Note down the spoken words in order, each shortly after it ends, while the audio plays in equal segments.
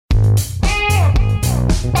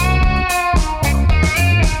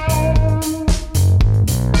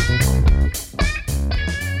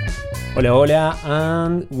Hola, hola,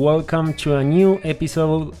 and welcome to a new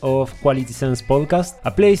episode of Quality Sense Podcast,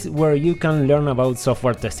 a place where you can learn about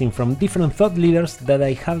software testing from different thought leaders that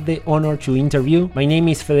I have the honor to interview. My name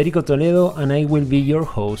is Federico Toledo, and I will be your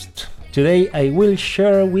host. Today I will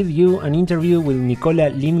share with you an interview with Nicola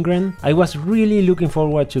Lindgren. I was really looking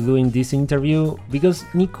forward to doing this interview because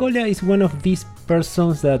Nicola is one of these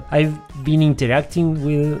persons that I've been interacting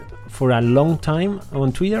with for a long time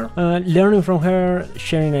on Twitter, learning from her,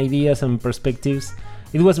 sharing ideas and perspectives.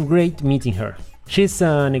 It was great meeting her. She's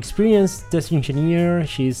an experienced test engineer.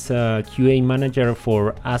 She's a QA manager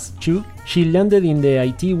for Us2. She landed in the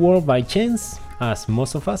IT world by chance, as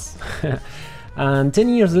most of us. And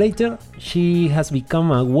 10 years later, she has become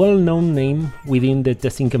a well-known name within the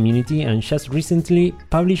testing community and just recently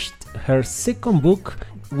published her second book,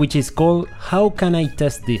 which is called How Can I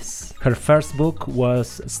Test This? Her first book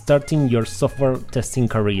was Starting Your Software Testing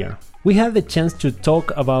Career. We had the chance to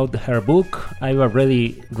talk about her book. I've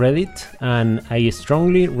already read it and I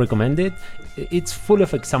strongly recommend it. It's full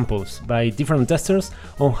of examples by different testers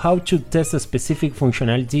on how to test a specific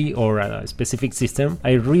functionality or a specific system.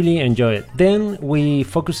 I really enjoy it. Then we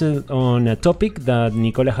focused on a topic that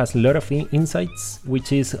Nicola has a lot of insights,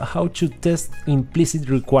 which is how to test implicit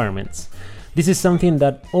requirements. This is something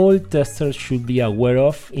that all testers should be aware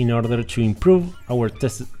of in order to improve our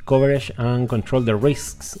test coverage and control the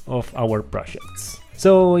risks of our projects.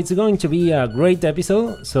 So it's going to be a great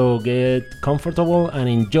episode, so get comfortable and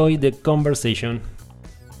enjoy the conversation.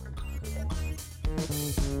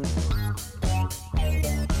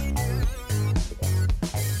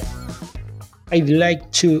 I'd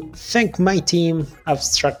like to thank my team,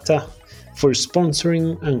 Abstracta, for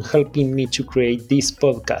sponsoring and helping me to create this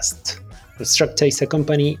podcast. Abstracta is a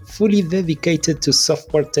company fully dedicated to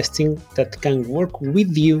software testing that can work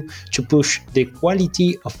with you to push the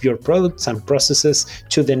quality of your products and processes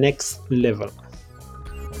to the next level.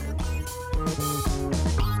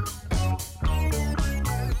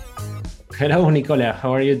 Hello, Nicola.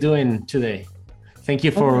 How are you doing today? Thank you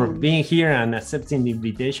for being here and accepting the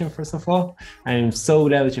invitation, first of all. I'm so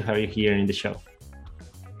glad to have you here in the show.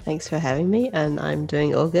 Thanks for having me, and I'm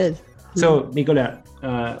doing all good. So, Nicola,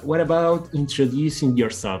 what about introducing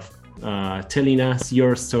yourself, telling us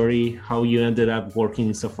your story, how you ended up working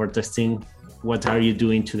in software testing? What are you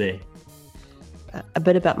doing today? A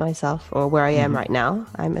bit about myself, or where I am right now.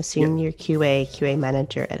 I'm a senior QA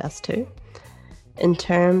manager at Us2. In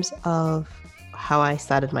terms of how I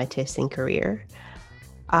started my testing career,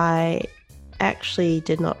 I actually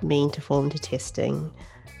did not mean to fall into testing.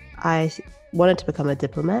 I wanted to become a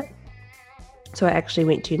diplomat. So I actually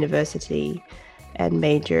went to university and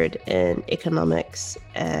majored in economics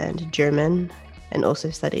and German, and also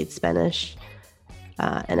studied Spanish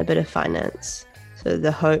and a bit of finance. So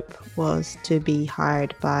the hope was to be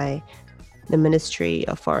hired by the Ministry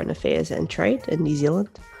of Foreign Affairs and Trade in New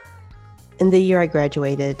Zealand. In the year I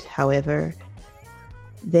graduated, however,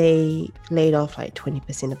 they laid off like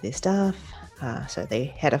 20% of their staff. So they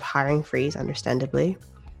had a hiring freeze, understandably.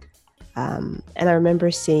 And I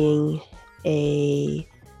remember seeing a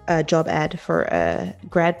job ad for a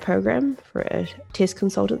grad program for a test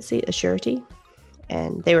consultancy, Assurity,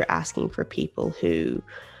 and they were asking for people who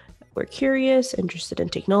were curious, interested in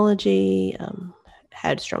technology,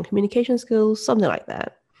 had strong communication skills, something like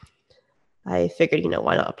that. I figured,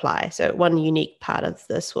 why not apply? So one unique part of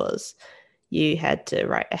this was you had to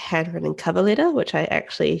write a handwritten cover letter, which I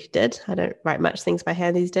actually did. I don't write much things by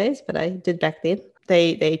hand these days, but I did back then.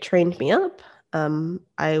 They trained me up.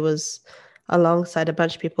 I was alongside a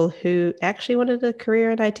bunch of people who actually wanted a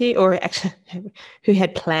career in IT, or actually who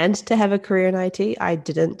had planned to have a career in IT. I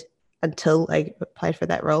didn't until I applied for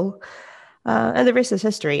that role. And the rest is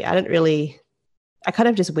history. I kind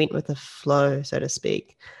of just went with the flow, so to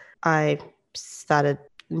speak. I started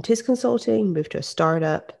in test consulting, moved to a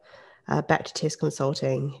startup, back to test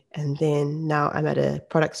consulting, and then now I'm at a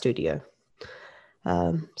product studio.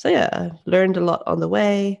 I learned a lot on the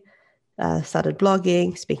way. Started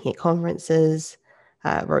blogging, speaking at conferences,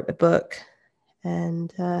 wrote a book,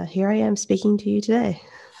 and here I am speaking to you today.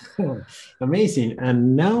 Amazing.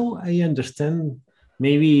 And now I understand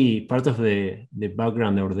maybe part of the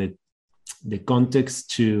background or the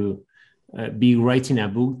context to be writing a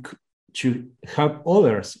book to help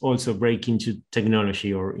others also break into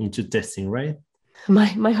technology or into testing, right?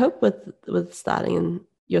 My hope with starting in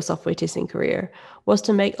your software testing career was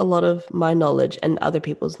to make a lot of my knowledge and other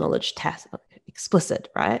people's knowledge explicit,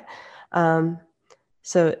 right?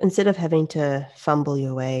 So instead of having to fumble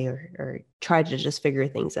your way or try to just figure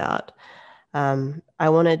things out, I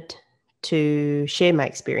wanted to share my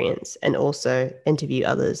experience and also interview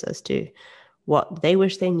others as to what they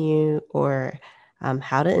wish they knew, or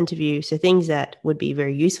how to interview. So things that would be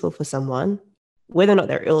very useful for someone, whether or not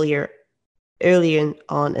they're earlier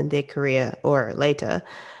on in their career or later,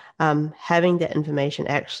 having that information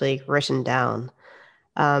actually written down.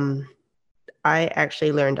 I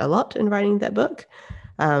actually learned a lot in writing that book.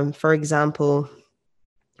 For example,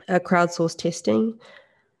 crowdsourced testing.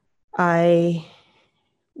 I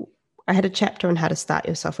had a chapter on how to start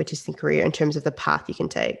your software testing career in terms of the path you can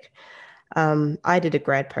take. I did a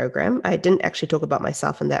grad program. I didn't actually talk about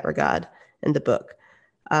myself in that regard in the book.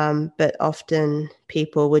 But often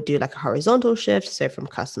people would do like a horizontal shift. So from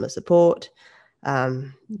customer support,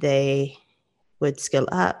 they would skill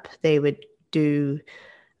up. They would do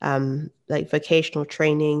like vocational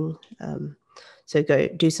training. So go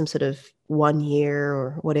do some sort of 1 year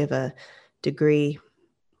or whatever degree.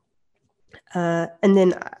 And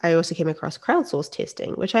then I also came across crowdsourced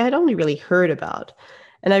testing, which I had only really heard about.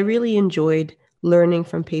 And I really enjoyed learning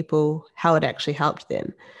from people how it actually helped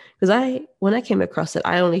them. Because when I came across it,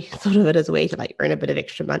 I only thought of it as a way to like earn a bit of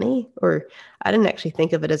extra money, or I didn't actually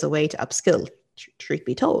think of it as a way to upskill, truth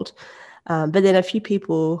be told. But then a few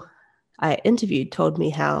people I interviewed told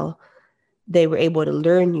me how they were able to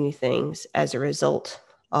learn new things as a result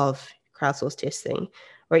of crowdsourced testing,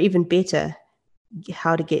 or even better,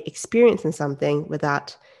 how to get experience in something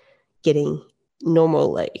without getting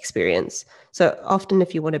normal experience. So often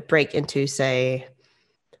if you want to break into, say,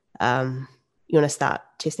 you want to start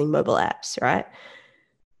testing mobile apps, right?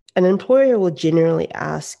 An employer will generally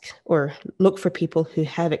ask or look for people who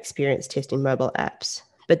have experience testing mobile apps.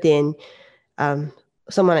 But then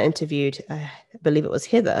someone I interviewed, I believe it was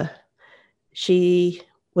Heather, she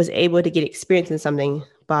was able to get experience in something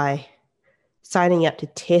by signing up to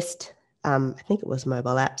test, I think it was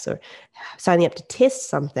mobile apps, or signing up to test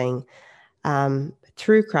something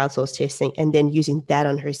through crowdsourced testing and then using that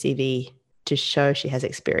on her CV to show she has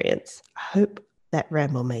experience. I hope that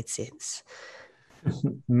ramble made sense.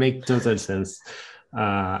 Make total sense.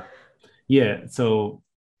 Yeah, so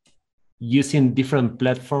using different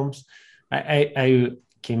platforms, I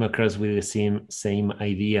came across with the same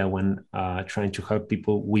idea when trying to help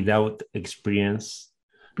people without experience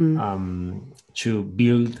to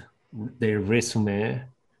build their resume,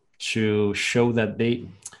 to show that they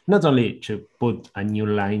not only to put a new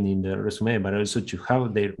line in the resume, but also to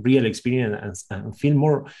have their real experience and feel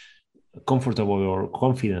more comfortable or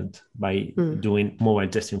confident by doing mobile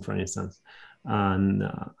testing, for instance. And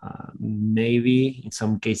maybe in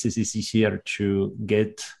some cases it's easier to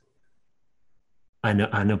get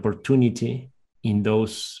an opportunity in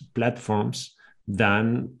those platforms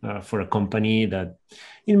than for a company that,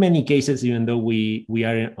 in many cases, even though we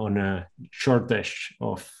are on a shortage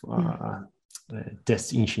of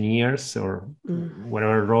test engineers or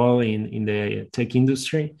whatever role in the tech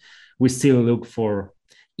industry, we still look for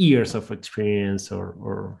years of experience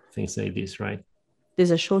or things like this, right?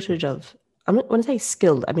 There's a shortage of, I'm not when I say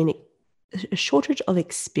skilled, I mean a shortage of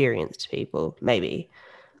experienced people, maybe.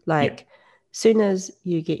 Like, soon as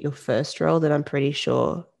you get your first role, then I'm pretty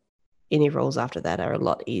sure any roles after that are a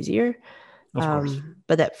lot easier. Of course.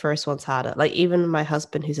 But that first one's harder. Like, even my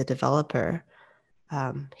husband, who's a developer,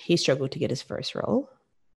 he struggled to get his first role.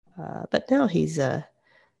 But now he's,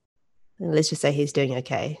 let's just say he's doing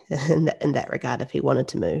okay in that regard if he wanted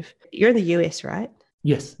to move. You're in the US, right?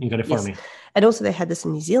 Yes, in California. Yes. And also they had this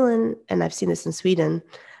in New Zealand, and I've seen this in Sweden.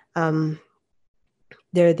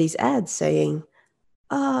 There are these ads saying,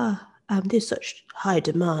 there's such high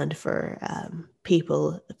demand for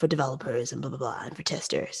people, for developers and blah, blah, blah, and for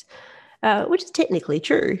testers, which is technically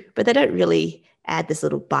true, but they don't really add this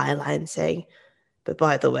little byline saying, but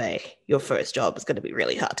by the way, your first job is going to be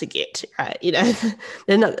really hard to get, right? You know,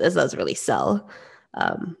 that doesn't really sell.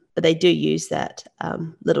 But they do use that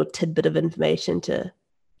little tidbit of information to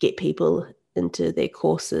get people into their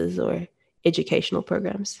courses or educational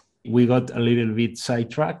programs. We got a little bit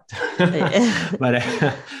sidetracked, but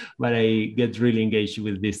I get really engaged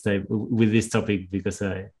with this topic because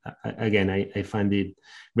I find it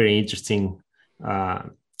very interesting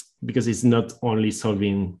because it's not only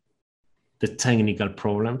solving the technical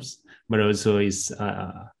problems, but also is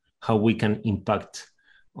how we can impact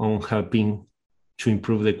on helping to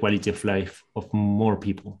improve the quality of life of more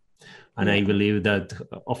people. And I believe that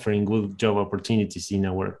offering good job opportunities in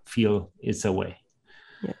our field is a way.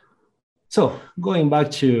 So going back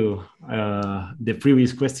to the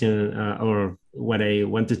previous question, or what I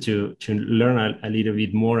wanted to learn a little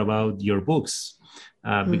bit more about your books,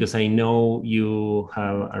 because I know you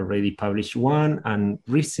have already published one, and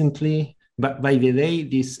recently, but by the day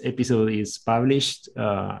this episode is published,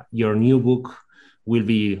 your new book will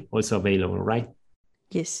be also available, right?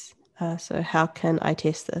 Yes. So how can I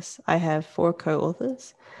test this? I have 4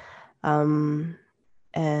 co-authors, and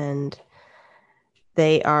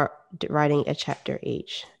they are writing a chapter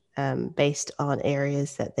each, based on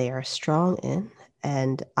areas that they are strong in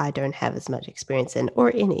and I don't have as much experience in,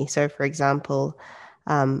 or any. So for example,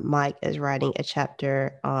 Mike is writing a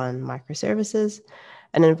chapter on microservices,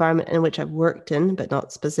 an environment in which I've worked in, but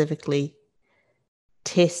not specifically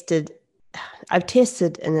tested. I've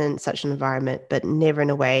tested in such an environment, but never in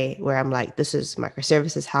a way where I'm like, this is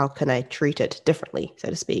microservices. How can I treat it differently, so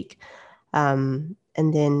to speak? And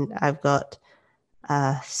then I've got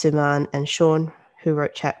Suman and Sean, who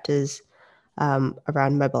wrote chapters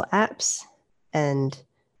around mobile apps, and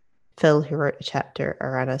Phil, who wrote a chapter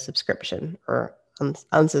around a subscription or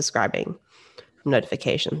unsubscribing from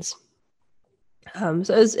notifications. So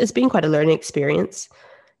it's been quite a learning experience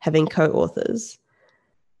having co-authors,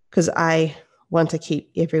 because I want to keep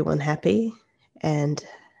everyone happy, and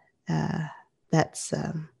that's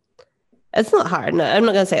it's not hard. No, I'm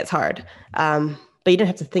not going to say it's hard, but you don't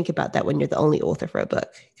have to think about that when you're the only author for a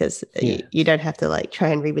book, because you don't have to like try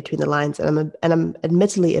and read between the lines. And I'm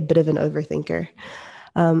admittedly a bit of an overthinker,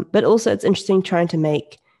 but also it's interesting trying to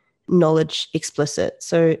make knowledge explicit.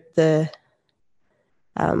 So the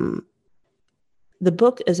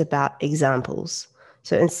book is about examples.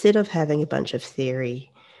 So instead of having a bunch of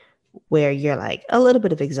theory where you're like a little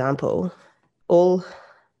bit of example,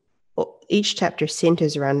 each chapter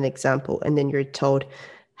centers around an example, and then you're told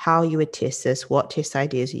how you would test this, what test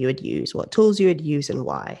ideas you would use, what tools you would use, and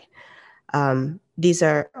why. These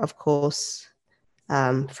are, of course,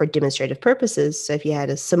 for demonstrative purposes. So if you had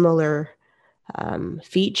a similar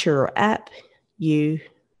feature or app, you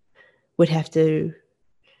would have to,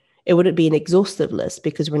 it wouldn't be an exhaustive list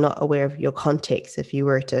because we're not aware of your context if you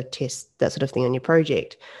were to test that sort of thing on your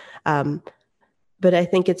project. But I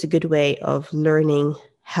think it's a good way of learning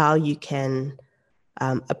how you can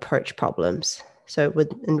approach problems. So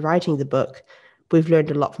in writing the book, we've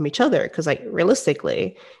learned a lot from each other, because like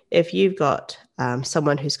realistically, if you've got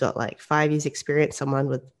someone who's got like 5 years experience, someone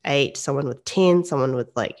with 8, someone with 10, someone with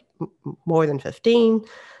like more than 15,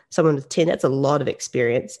 someone with 10, that's a lot of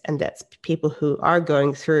experience. And that's people who are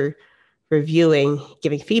going through reviewing,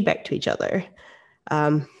 giving feedback to each other.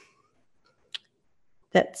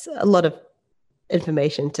 That's a lot of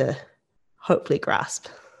information to hopefully grasp.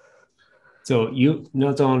 So you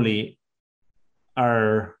not only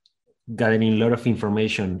are gathering a lot of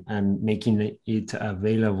information and making it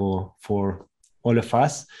available for all of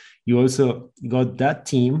us, you also got that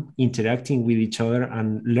team interacting with each other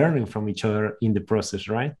and learning from each other in the process,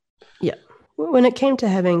 right? Yeah. When it came to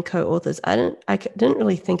having co-authors, I didn't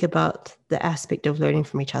really think about the aspect of learning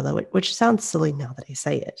from each other, which sounds silly now that I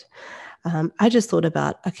say it. I just thought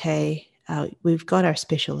about, okay, we've got our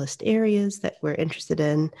specialist areas that we're interested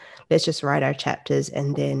in. Let's just write our chapters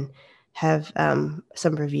and then have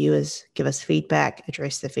some reviewers give us feedback,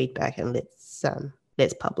 address the feedback, and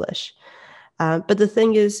let's publish. But the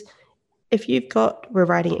thing is, we're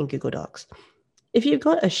writing in Google Docs. If you've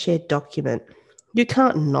got a shared document, you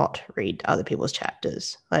can't not read other people's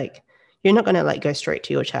chapters. Like, you're not going to like go straight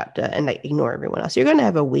to your chapter and like ignore everyone else. You're going to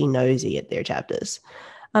have a wee nosy at their chapters.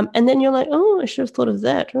 And then you're like, oh, I should have thought of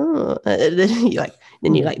that. Oh.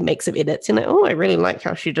 Then you make some edits. You're like, oh, I really like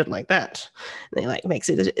how she did like that. And they like makes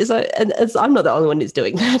it. I'm not the only one who's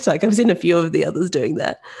doing that. Like, I've seen a few of the others doing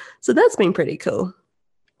that. So that's been pretty cool.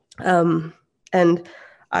 And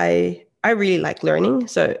I really like learning.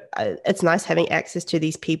 So it's nice having access to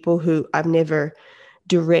these people who I've never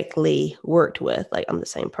directly worked with, like on the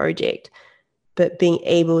same project, but being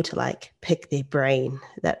able to like pick their brain.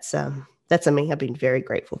 That's something I've been very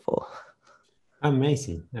grateful for.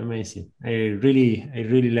 Amazing. I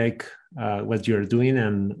really like what you're doing,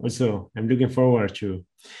 and also I'm looking forward to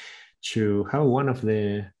have one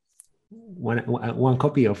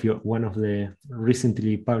copy of one of the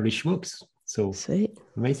recently published books. So sweet,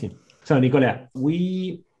 amazing. So Nicola,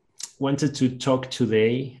 we wanted to talk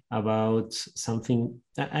today about something.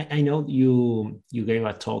 I know you gave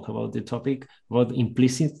a talk about the topic about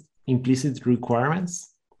implicit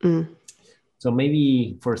requirements. So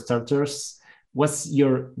maybe for starters, what's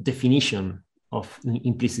your definition of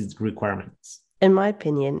implicit requirements? In my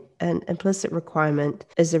opinion, an implicit requirement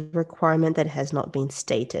is a requirement that has not been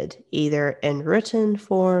stated, either in written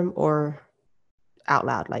form or out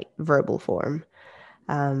loud, like verbal form.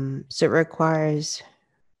 So it requires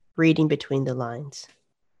reading between the lines.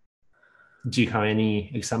 Do you have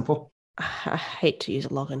any example? I hate to use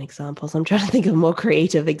login examples. I'm trying to think of a more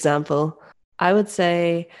creative example. I would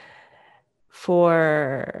say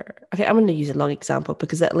I'm going to use a log example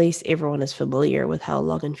because at least everyone is familiar with how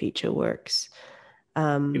login feature works.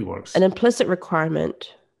 It works. An implicit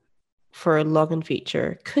requirement for a login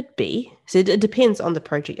feature could be, so it depends on the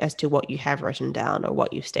project as to what you have written down or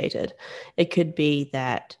what you've stated. It could be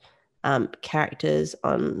that characters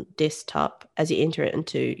on desktop, as you enter it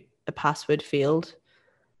into a password field,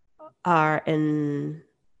 are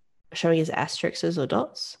showing as asterisks or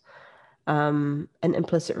dots. An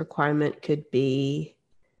implicit requirement could be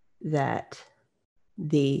that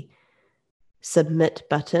the submit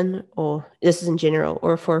button, or this is in general,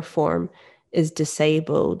 or for a form, is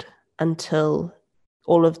disabled until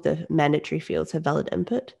all of the mandatory fields have valid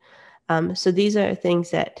input. So these are things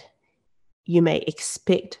that you may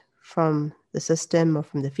expect from the system or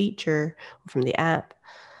from the feature or from the app,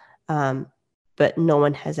 but no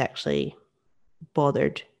one has actually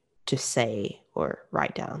bothered to say or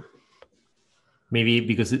write down. Maybe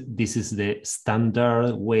because this is the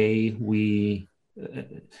standard way we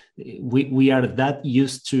are that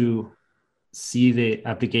used to see the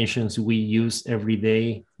applications we use every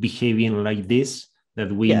day behaving like this,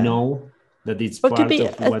 that we know that it's part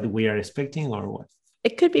of what we are expecting, or what?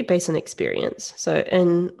 It could be based on experience. So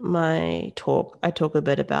in my talk, I talk a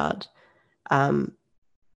bit about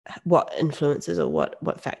what influences or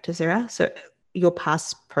what factors there are. So your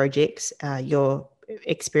past projects, your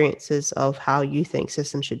experiences of how you think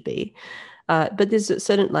systems should be. But there's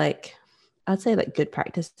certain, I'd say good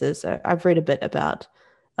practices. So I've read a bit about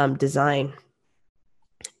design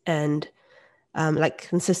and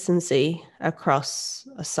consistency across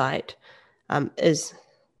a site is,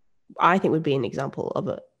 I think, would be an example of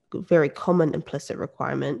a very common implicit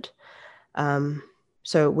requirement.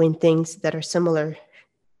 So when things that are similar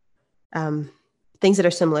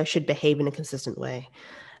should behave in a consistent way.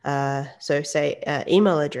 So say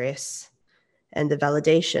email address and the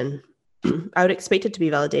validation, I would expect it to be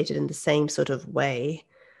validated in the same sort of way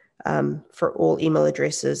for all email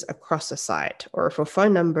addresses across a site. Or for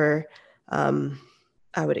phone number,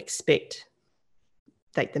 I would expect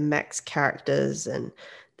the max characters and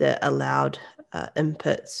the allowed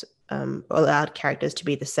inputs, allowed characters to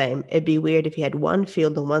be the same. It'd be weird if you had one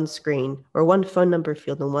field on one screen, or one phone number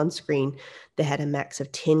field on one screen that had a max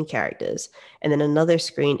of 10 characters, and then another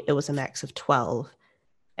screen it was a max of 12.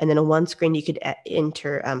 And then on one screen you could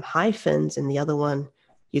enter hyphens, and the other one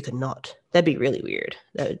you could not. That'd be really weird.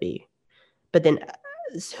 That would be. But then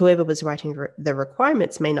whoever was writing the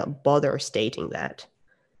requirements may not bother stating that.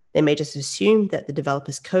 They may just assume that the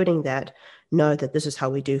developers coding that know that this is how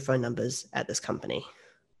we do phone numbers at this company.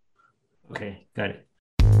 Okay, got it.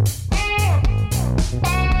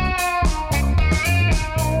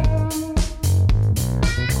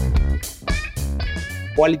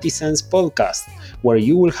 Quality Sense Podcast, where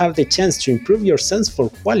you will have the chance to improve your sense for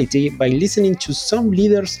quality by listening to some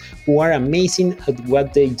leaders who are amazing at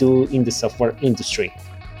what they do in the software industry.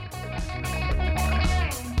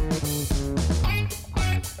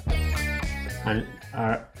 And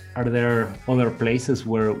are there other places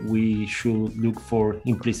where we should look for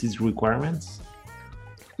implicit requirements?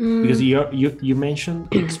 Because you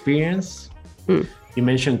mentioned experience, you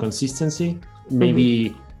mentioned consistency,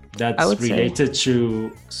 maybe that's related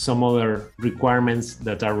to some other requirements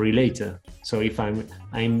that are related. So if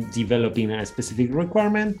I'm developing a specific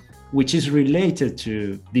requirement which is related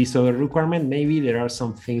to this other requirement, maybe there are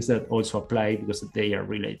some things that also apply because they are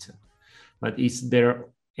related. But is there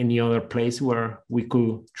any other place where we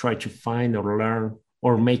could try to find or learn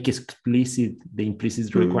or make explicit the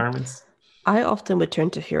implicit requirements? I often would turn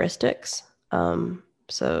to heuristics.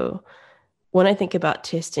 So when I think about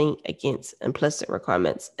testing against implicit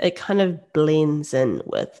requirements, it kind of blends in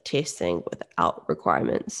with testing without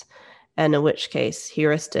requirements. And in which case,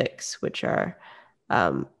 heuristics, which are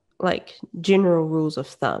general rules of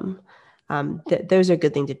thumb, those are a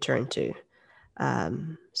good thing to turn to.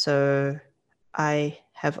 So I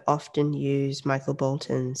have often used Michael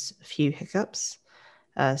Bolton's Few Hiccups.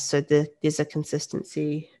 So there's a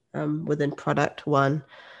consistency within product one,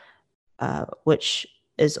 which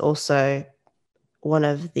is also one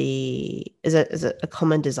of is a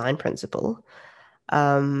common design principle.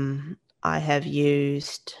 I have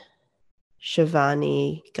used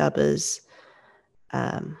Shivani Gubba's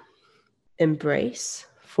Embrace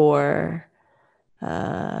for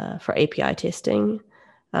API testing.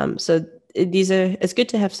 So it's good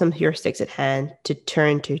to have some heuristics at hand to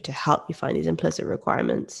turn to help you find these implicit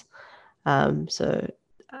requirements. So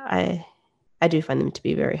I do find them to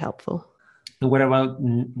be very helpful. And what about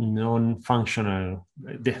non-functional,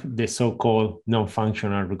 the so-called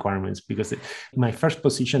non-functional requirements? Because my first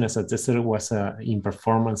position as a tester was in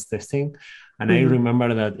performance testing. And I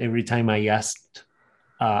remember that every time I asked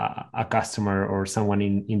a customer or someone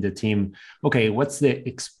in the team, okay, what's the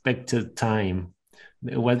expected time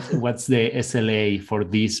what's the SLA for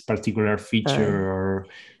this particular feature,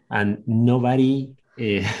 and nobody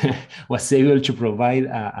was able to provide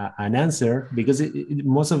an answer because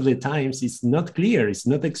most of the times it's not clear, it's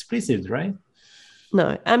not explicit, right?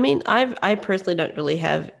 No, I mean, I personally don't really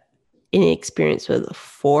have any experience with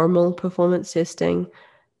formal performance testing.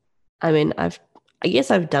 I mean, I guess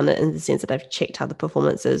I've done it in the sense that I've checked how the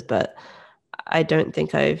performance is, but I don't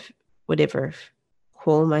think would ever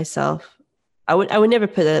call myself. I would never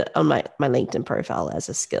put it on my LinkedIn profile as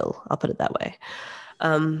a skill. I'll put it that way.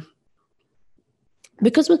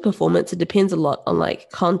 Because with performance, it depends a lot on like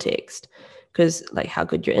context, because like how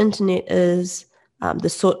good your internet is, the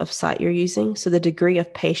sort of site you're using. So the degree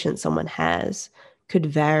of patience someone has could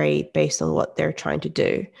vary based on what they're trying to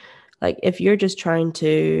do. Like if you're just trying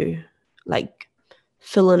to like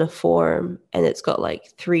fill in a form and it's got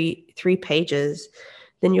like three pages,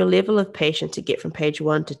 then your level of patience to get from page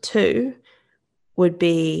 1 to 2 would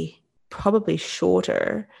be probably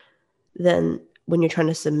shorter than when you're trying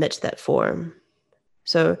to submit that form.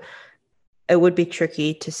 So it would be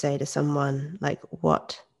tricky to say to someone like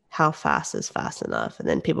how fast is fast enough? And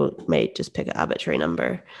then people may just pick an arbitrary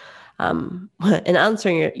number. In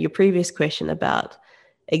answering your previous question about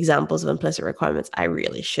examples of implicit requirements, I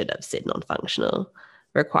really should have said non-functional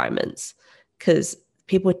requirements, because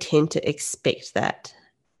people tend to expect that,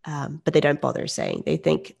 but they don't bother saying. They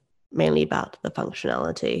think mainly about the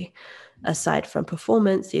functionality. Aside from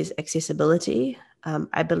performance, there's accessibility.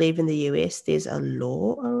 I believe in the US, there's a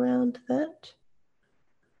law around that.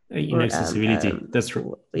 In accessibility, that's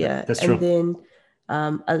true. Yeah, that's true.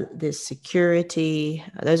 And then there's security.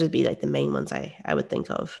 Those would be like the main ones I would think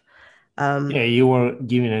of. You were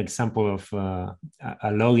giving an example of a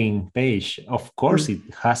login page. Of course, it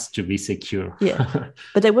has to be secure. Yeah,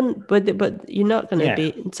 but they wouldn't. But you're not going to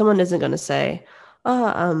be. Someone isn't going to say,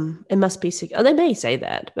 it must be secure." Oh, they may say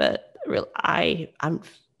that, but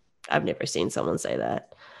I've never seen someone say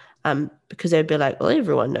that. Because they'd be like, well,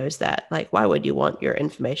 everyone knows that. Like, why would you want your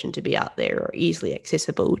information to be out there or easily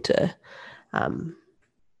accessible to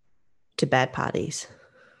bad parties?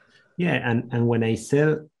 Yeah, and when I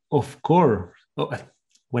said, of course,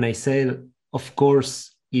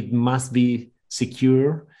 it must be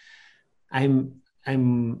secure, I'm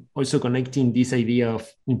also connecting this idea of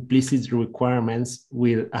implicit requirements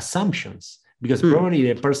with assumptions, because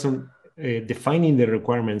probably the person defining the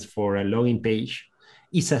requirements for a login page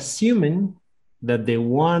is assuming that the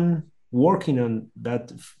one working on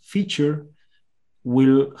that feature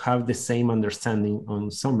will have the same understanding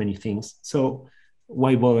on so many things. So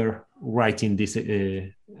why bother writing these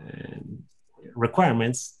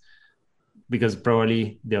requirements? Because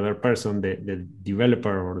probably the other person, the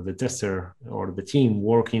developer or the tester or the team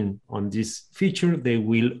working on this feature, they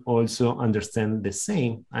will also understand the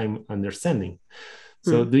same I'm understanding.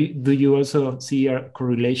 So do you also see a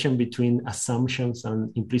correlation between assumptions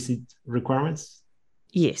and implicit requirements?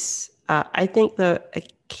 Yes. I think a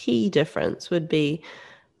key difference would be,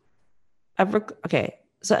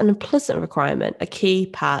 so an implicit requirement, a key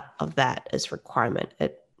part of that is requirement.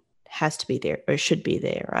 It has to be there or should be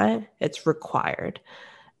there, right? It's required.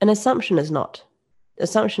 An assumption is not.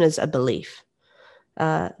 Assumption is a belief.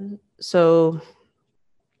 So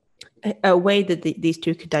a way that these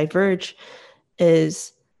two could diverge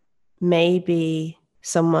is maybe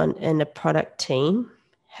someone in a product team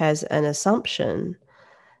has an assumption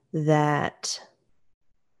that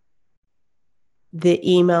the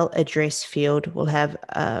email address field will have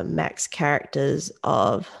max characters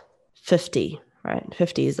of 50, right?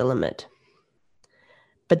 50 is the limit.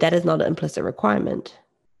 But that is not an implicit requirement.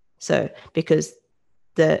 So because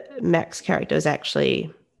the max character is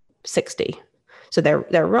actually 60. So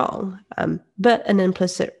they're wrong. But an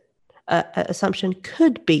implicit assumption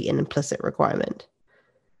could be an implicit requirement.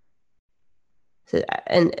 So,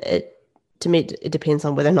 and to me, it depends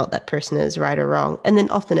on whether or not that person is right or wrong. And then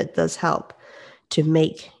often it does help to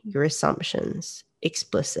make your assumptions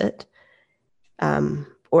explicit,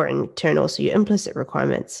 or in turn also your implicit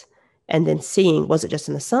requirements, and then seeing, was it just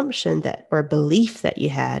an assumption or a belief that you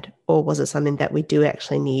had, or was it something that we do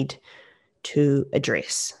actually need to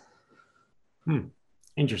address?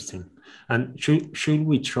 Interesting. And should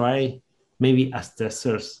we try, maybe as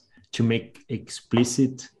testers, to make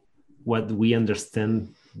explicit what we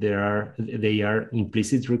understand they are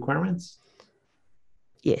implicit requirements?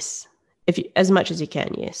 Yes, as much as you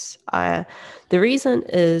can. Yes. The reason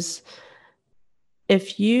is,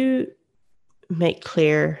 if you make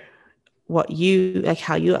clear how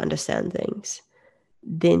you understand things,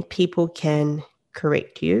 then people can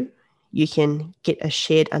correct you. You can get a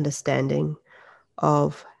shared understanding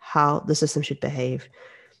of how the system should behave.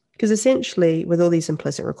 Because essentially, with all these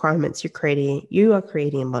implicit requirements, you are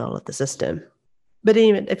creating a model of the system. But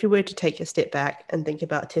even if you were to take a step back and think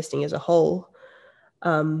about testing as a whole,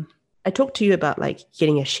 I talked to you about like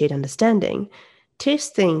getting a shared understanding.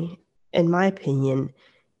 Testing, in my opinion,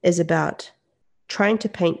 is about trying to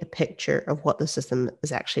paint a picture of what the system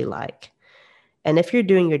is actually like. And if you're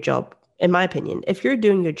doing your job, in my opinion, if you're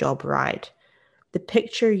doing your job right, the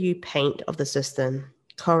picture you paint of the system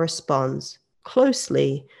corresponds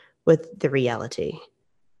closely with the reality.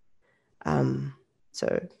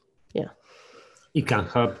 So, yeah. It can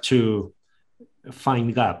help to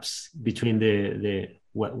find gaps between the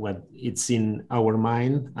what it's in our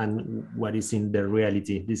mind and what is in the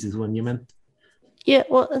reality. This is what you meant? Yeah,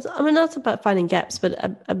 well, I mean, not about finding gaps,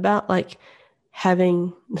 but about like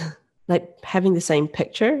having the same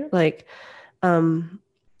picture. Like,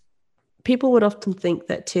 people would often think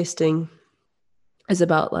that testing is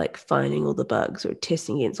about like finding all the bugs or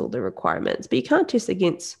testing against all the requirements, but you can't test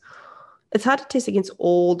against. It's hard to test against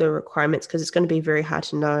all the requirements because it's going to be very hard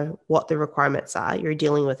to know what the requirements are. You're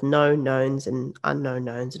dealing with known knowns and unknown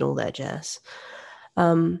knowns and all that jazz.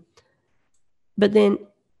 But then,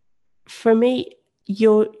 for me,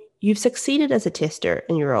 you've succeeded as a tester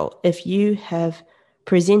in your role if you have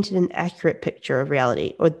presented an accurate picture of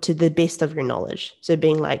reality or to the best of your knowledge. So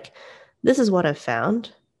being like, this is what I've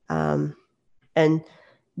found. And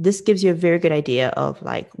this gives you a very good idea of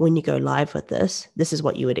like, when you go live with this is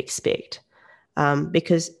what you would expect.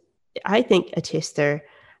 Because I think a tester,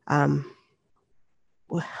 well,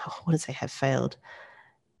 I wouldn't say have failed,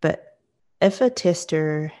 but if a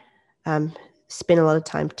tester spent a lot of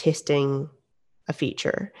time testing a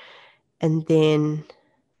feature and then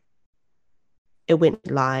it went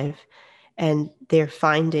live and their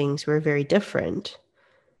findings were very different,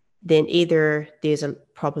 then either there's a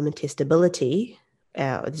problem in testability,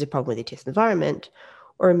 there's a problem with the test environment,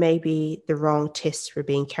 or maybe the wrong tests were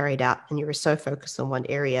being carried out and you were so focused on one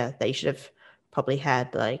area that you should have probably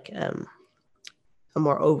had like a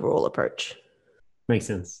more overall approach. Makes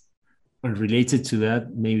sense. And related to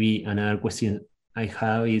that, maybe another question I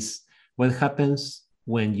have is, what happens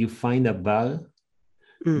when you find a bug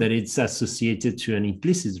that it's associated to an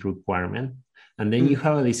implicit requirement, and then you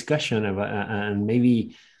have a discussion about, and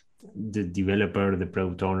maybe the developer, the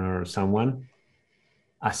product owner, or someone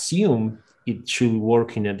assume it should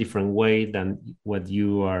work in a different way than what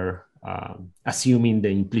you are assuming the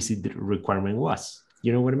implicit requirement was.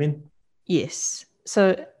 You know what I mean? Yes.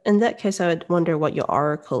 So in that case, I would wonder what your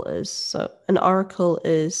oracle is. So an oracle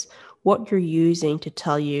is what you're using to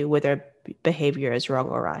tell you whether behavior is wrong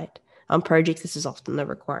or right. On projects, this is often a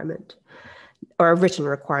requirement or a written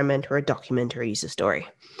requirement or a document or a user story.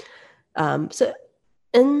 I've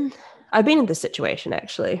been in this situation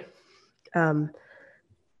actually.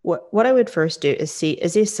 What I would first do is see,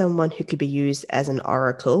 is there someone who could be used as an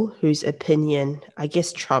oracle whose opinion, I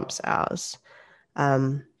guess, trumps ours?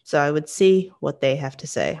 So I would see what they have to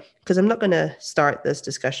say, because I'm not going to start this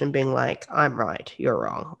discussion being like, I'm right, you're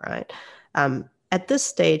wrong, right? At this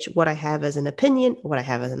stage, what I have is an opinion, what I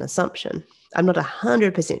have is an assumption. I'm not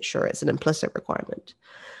 100% sure it's an implicit requirement.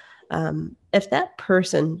 If that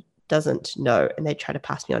person doesn't know and they try to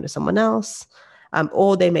pass me on to someone else,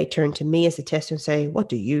 or they may turn to me as a tester and say, what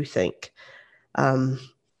do you think? I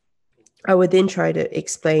would then try to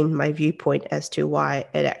explain my viewpoint as to why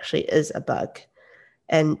it actually is a bug,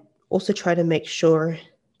 and also try to make sure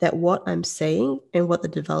that what I'm saying and what the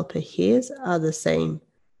developer hears are the same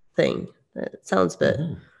thing. It sounds a bit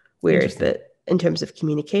weird, but in terms of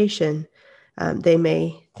communication, they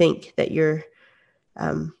may think that you've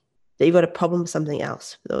got a problem with something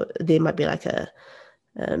else. There might be like a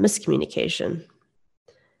miscommunication.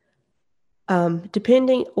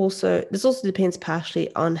 This also depends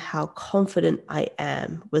partially on how confident I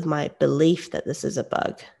am with my belief that this is a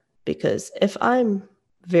bug. Because if I'm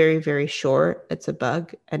very, very sure it's a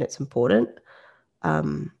bug and it's important,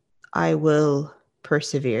 I will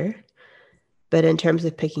persevere. But in terms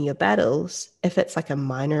of picking your battles, if it's like a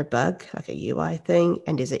minor bug, like a UI thing,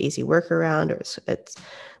 and there's an easy workaround, or it's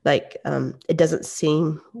like it doesn't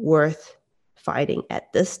seem worth fighting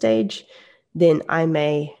at this stage, then I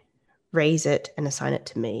may raise it and assign it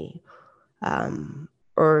to me,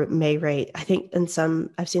 or may rate. I think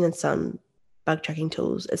I've seen in some bug tracking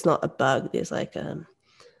tools, it's not a bug. There's like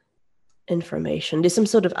information. There's some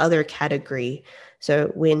sort of other category. So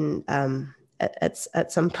when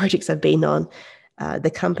at some projects I've been on,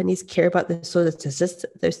 the companies care about the sort of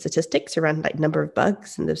those statistics around like number of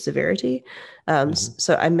bugs and the severity.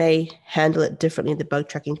 So I may handle it differently in the bug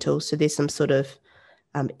tracking tool. So there's some sort of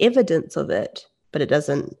evidence of it, but it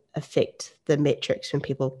doesn't affect the metrics when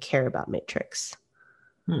people care about metrics.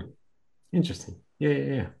 Interesting.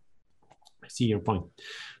 Yeah. I see your point.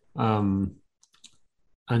 Um,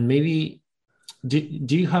 and maybe do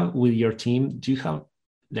you have with your team, do you have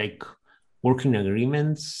like working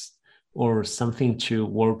agreements or something to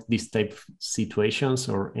work these type of situations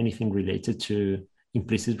or anything related to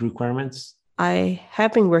implicit requirements? I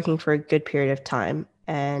have been working for a good period of time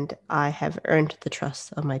and I have earned the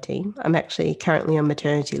trust of my team. I'm actually currently on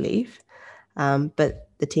maternity leave, but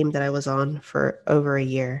the team that I was on for over a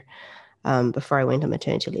year before I went on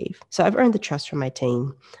maternity leave. So I've earned the trust from my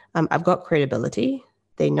team. I've got credibility.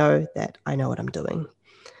 They know that I know what I'm doing.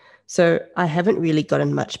 So I haven't really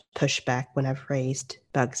gotten much pushback when I've raised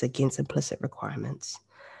bugs against implicit requirements.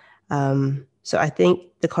 So I think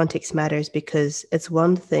the context matters because it's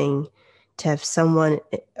one thing to have someone,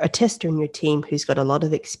 a tester in your team who's got a lot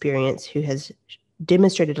of experience, who has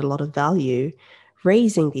demonstrated a lot of value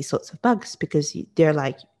raising these sorts of bugs because they're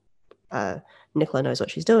like, Nicola knows what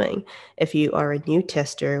she's doing. If you are a new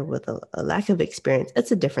tester with a lack of experience,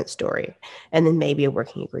 it's a different story. And then maybe a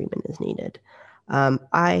working agreement is needed.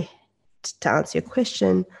 To answer your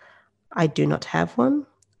question, I do not have one.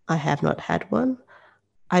 I have not had one.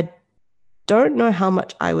 I don't know how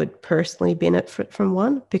much I would personally benefit from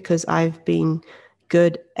one because I've been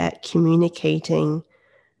good at communicating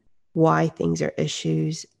why things are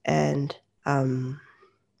issues and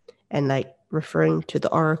like referring to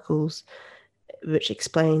the oracles, which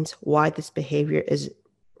explains why this behavior is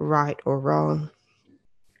right or wrong.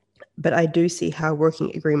 But I do see how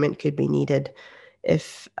working agreement could be needed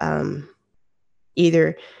if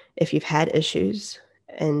either if you've had issues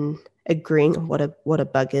and agreeing on what a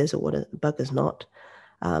bug is or what a bug is not,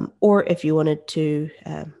 or if you wanted to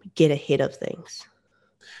get ahead of things.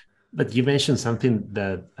 But you mentioned something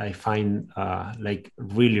that I find like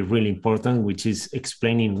really, really important, which is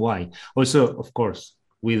explaining why. Also, of course,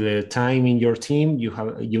 with the time in your team,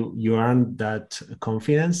 you earn that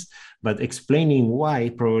confidence, but explaining why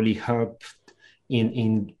probably helped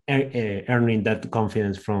in earning that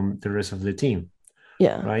confidence from the rest of the team.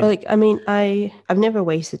 Yeah. Right. Like, I mean, I've never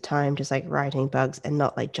wasted time just like writing bugs and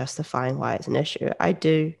not like justifying why it's an issue. I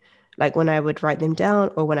do, like when I would write them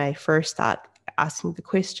down or when I first start asking the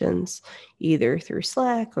questions, either through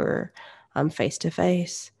Slack or face to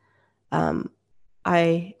face,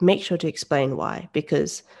 I make sure to explain why,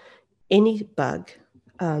 because any bug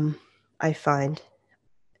I find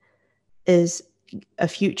is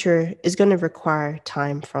going to require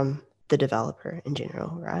time from the developer in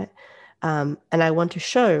general, right? And I want to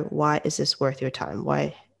show why is this worth your time?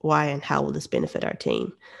 Why and how will this benefit our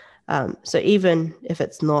team? So even if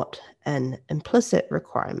it's not an implicit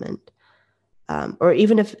requirement, or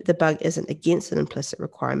even if the bug isn't against an implicit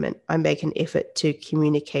requirement, I make an effort to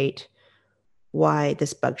communicate why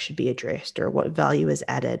this bug should be addressed or what value is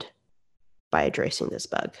added by addressing this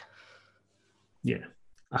bug. Yeah,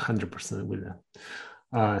 100% with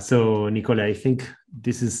that. So Nicola, I think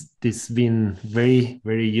this been very,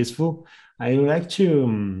 very useful. I would like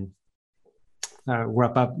to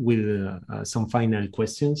wrap up with some final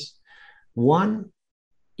questions. One,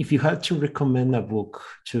 if you had to recommend a book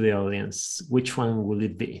to the audience, which one would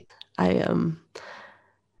it be? I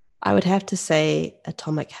would have to say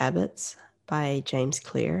Atomic Habits by James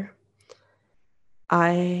Clear.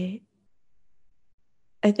 I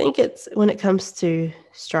think it's when it comes to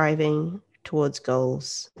striving towards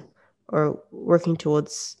goals or working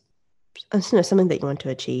towards something that you want to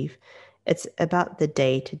achieve, it's about the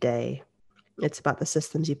day to day. It's about the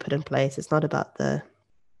systems you put in place. It's not about the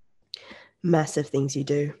massive things you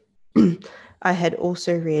do. I had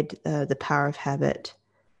also read The Power of Habit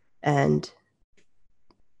and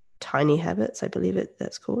Tiny Habits, I believe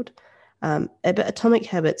that's called. But Atomic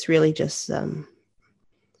Habits really just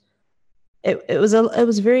it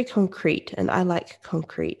was very concrete, and I like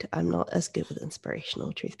concrete. I'm not as good with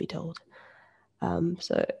inspirational, truth be told.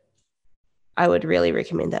 So I would really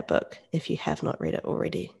recommend that book if you have not read it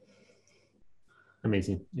already.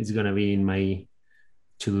 Amazing. It's gonna be in my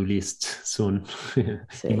to-do list soon,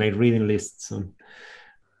 in my reading list soon.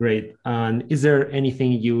 Great. And is there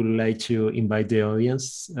anything you would like to invite the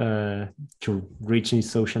audience to reach in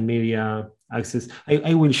social media access?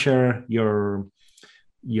 I will share your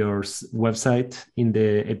website in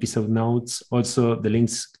the episode notes. Also, the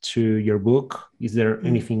links to your book. Is there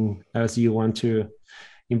anything else you want to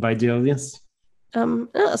invite the audience? So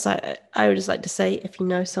I would just like to say, if you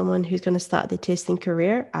know someone who's going to start their testing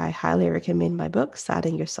career, I highly recommend my book,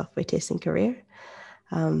 Starting Your Software Testing Career.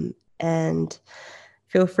 And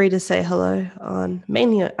feel free to say hello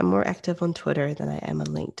mainly I'm more active on Twitter than I am on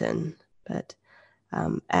LinkedIn, but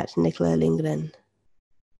at Nicola Lindgren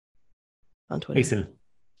on Twitter. Excellent.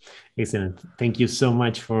 Excellent. Thank you so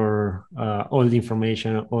much for all the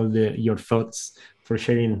information, all your thoughts, for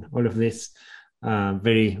sharing all of this.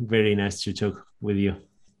 Very, very nice to talk with you.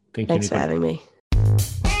 Thank you, Thanks for having me.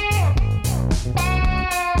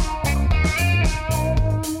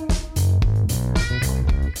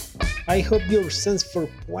 I hope your sense for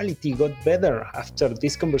quality got better after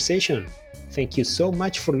this conversation. Thank you so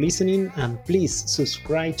much for listening, and please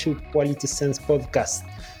subscribe to Quality Sense Podcast.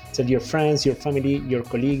 Tell your friends, your family, your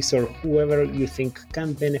colleagues, or whoever you think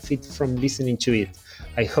can benefit from listening to it.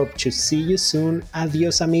 I hope to see you soon.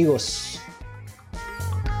 Adios, amigos.